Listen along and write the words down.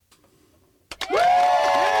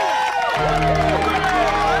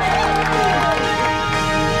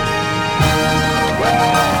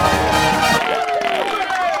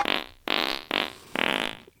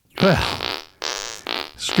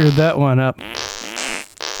screwed that one up.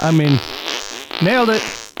 I mean, nailed it.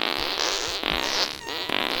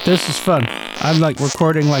 This is fun. I'm like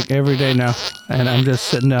recording like every day now, and I'm just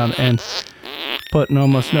sitting down and putting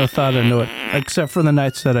almost no thought into it, except for the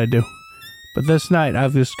nights that I do. But this night,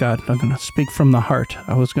 I'm going to speak from the heart.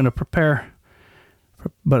 I was going to prepare,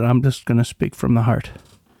 but I'm just going to speak from the heart.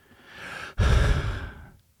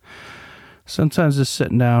 Sometimes just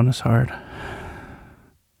sitting down is hard.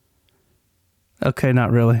 Okay, not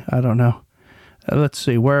really. I don't know. Let's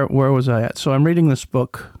see. Where was I at? So I'm reading this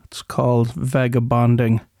book. It's called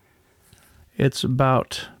Vagabonding. It's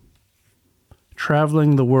about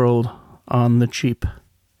traveling the world on the cheap.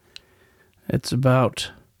 It's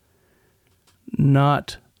about I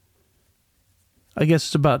guess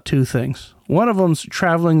it's about two things. One of them's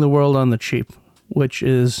traveling the world on the cheap, which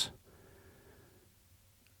is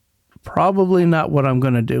probably not what I'm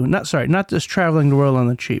going to do. Not just traveling the world on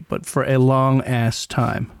the cheap, but for a long ass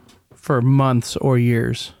time, for months or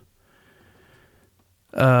years.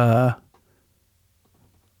 Like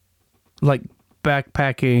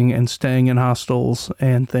backpacking and staying in hostels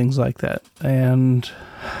and things like that. And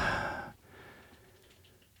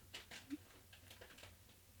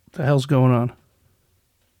what the hell's going on?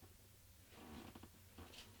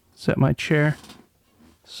 Is that my chair?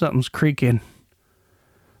 Something's creaking.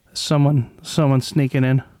 Someone sneaking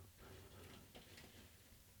in.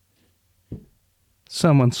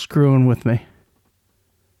 Someone's screwing with me. I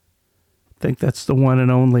think that's the one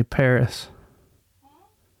and only Paris.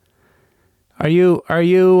 Are you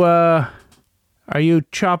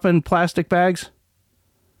chopping plastic bags?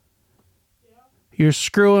 Yeah. You're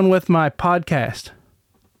screwing with my podcast.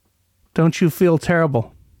 Don't you feel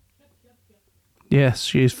terrible? Yes,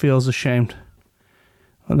 she feels ashamed.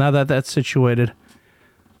 Well, now that that's situated.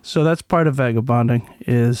 So that's part of vagabonding,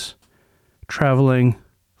 is traveling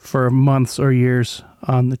for months or years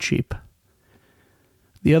on the cheap.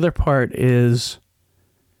 The other part is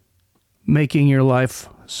making your life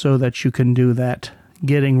so that you can do that.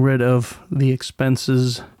 Getting rid of the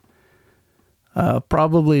expenses.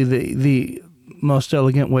 Probably the most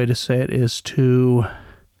elegant way to say it is to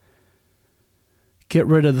get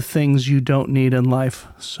rid of the things you don't need in life,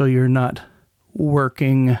 so you're not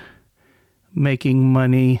working, making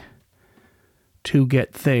money to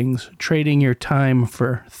get things, trading your time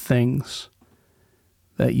for things.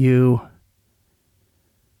 That you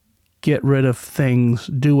get rid of things,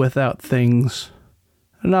 do without things.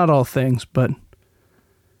 Not all things, but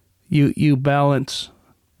you balance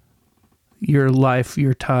your life,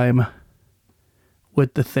 your time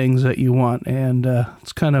with the things that you want, and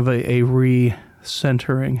it's kind of a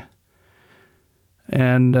re-centering.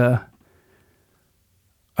 And I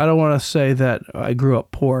don't want to say that I grew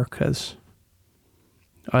up poor, because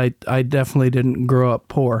I definitely didn't grow up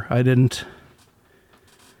poor. I didn't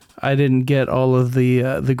get all of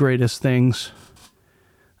the greatest things.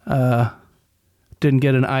 Didn't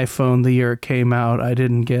get an iPhone the year it came out. I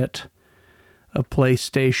didn't get a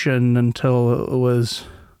PlayStation until it was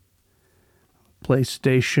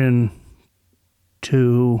PlayStation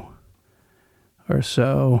 2 or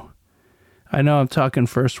so. I know I'm talking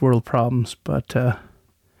first world problems, but I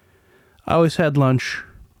always had lunch.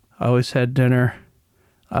 I always had dinner.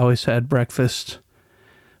 I always had breakfast.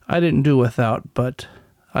 I didn't do without, but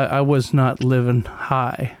I was not living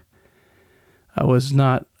high. I was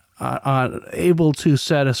not able to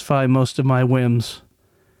satisfy most of my whims.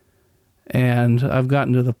 And I've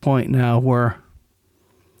gotten to the point now where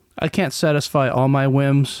I can't satisfy all my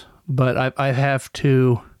whims, but I have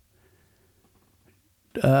to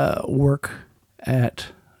work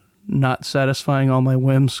at not satisfying all my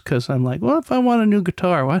whims, because I'm like, well, if I want a new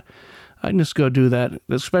guitar, what? I can just go do that,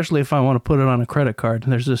 especially if I want to put it on a credit card.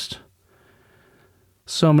 There's just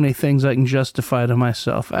so many things I can justify to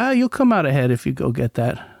myself. You'll come out ahead if you go get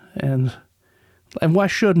that. And why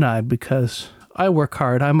shouldn't I? Because I work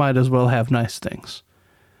hard. I might as well have nice things.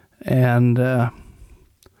 And I'm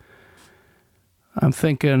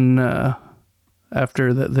thinking,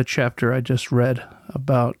 after the chapter I just read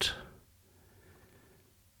about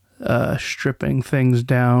stripping things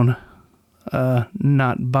down,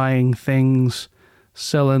 not buying things,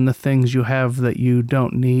 selling the things you have that you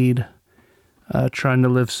don't need, trying to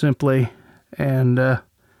live simply. And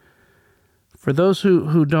for those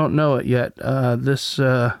who don't know it yet, this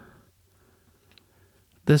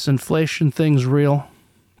inflation thing's real.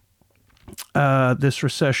 This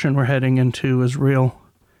recession we're heading into is real.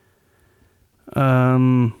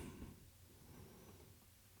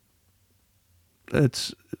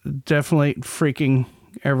 It's definitely freaking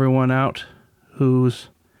everyone out who's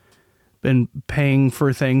been paying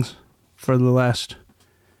for things for the last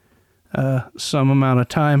some amount of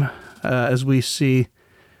time as we see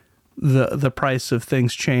the price of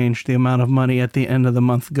things change, the amount of money at the end of the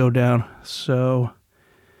month go down. So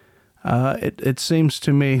it seems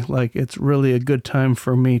to me like it's really a good time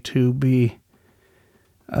for me to be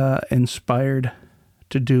inspired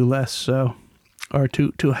to do less, so, or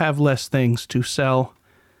to have less things, to sell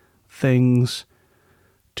things,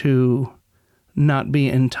 to not be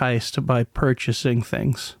enticed by purchasing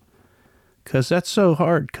things. Because that's so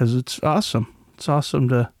hard, because it's awesome. It's awesome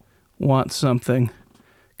to want something,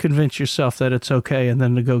 convince yourself that it's okay, and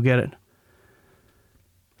then to go get it.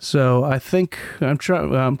 So I think I'm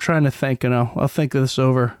trying to think, and I'll think this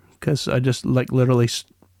over, because I just literally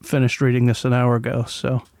finished reading this an hour ago.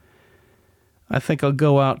 So I think I'll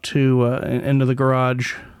go out to into the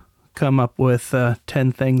garage, come up with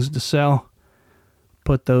 10 things to sell,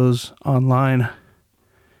 put those online.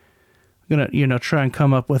 I'm gonna try and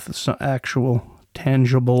come up with some actual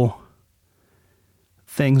tangible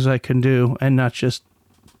things I can do, and not just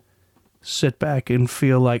sit back and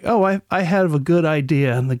feel like, oh, I have a good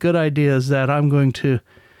idea, and the good idea is that I'm going to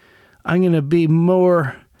be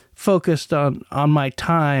more focused on my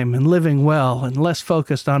time and living well, and less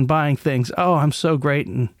focused on buying things. Oh, I'm so great,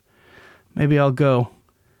 and maybe I'll go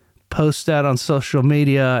post that on social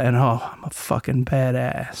media, and oh, I'm a fucking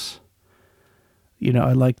badass.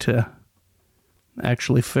 I like to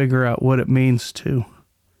actually figure out what it means to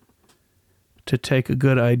take a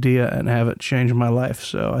good idea and have it change my life.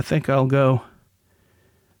 So I think I'll go.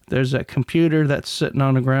 There's that computer that's sitting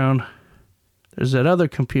on the ground. There's that other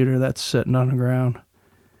computer that's sitting on the ground.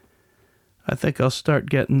 I think I'll start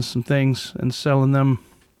getting some things and selling them.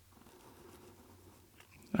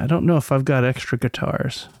 I don't know if I've got extra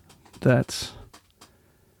guitars. I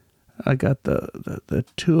got the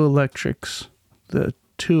 2 electrics, the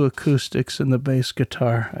 2 acoustics, and the bass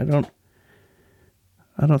guitar.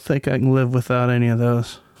 I don't think I can live without any of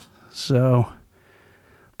those. So,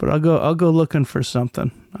 but I'll go looking for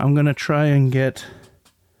something. I'm gonna try and get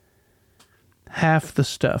half the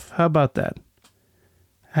stuff. How about that?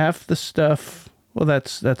 Half the stuff. Well,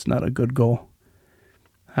 that's not a good goal.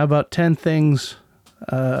 How about 10 things?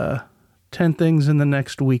 10 things in the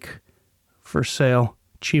next week for sale,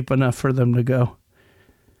 cheap enough for them to go,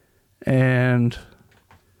 and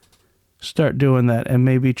start doing that, and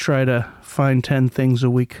maybe try to find 10 things a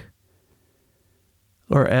week,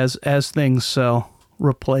 or as things sell,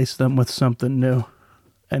 replace them with something new,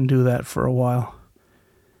 and do that for a while,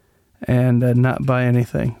 and not buy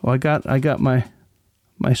anything. Well, I got my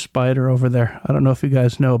spider over there. I don't know if you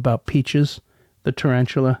guys know about Peaches, the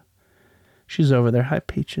tarantula. She's over there. Hi,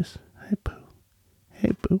 Peaches. Hey, Boo.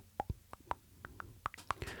 Hey, Boo.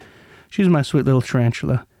 She's my sweet little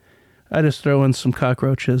tarantula. I just throw in some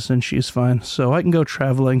cockroaches and she's fine. So I can go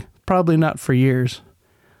traveling. Probably not for years.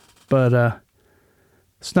 But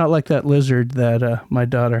it's not like that lizard that my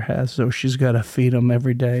daughter has. So she's got to feed them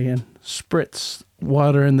every day and spritz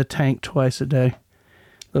water in the tank twice a day.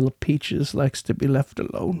 Little Peaches likes to be left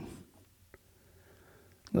alone.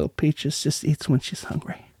 Little Peaches just eats when she's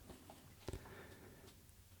hungry.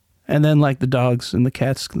 And then, like the dogs and the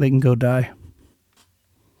cats, they can go die.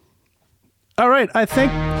 All right, I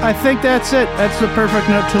think that's it. That's the perfect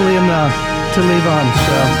note to leave on.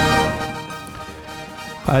 So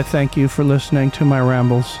I thank you for listening to my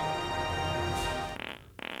rambles.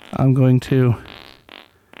 I'm going to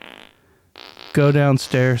go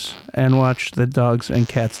downstairs and watch the dogs and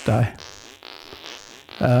cats die.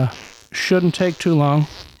 Shouldn't take too long.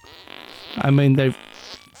 I mean, they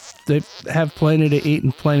have plenty to eat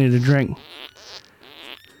and plenty to drink,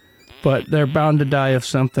 but they're bound to die of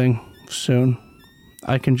something soon.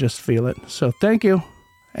 I can just feel it. So thank you,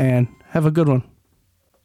 and have a good one.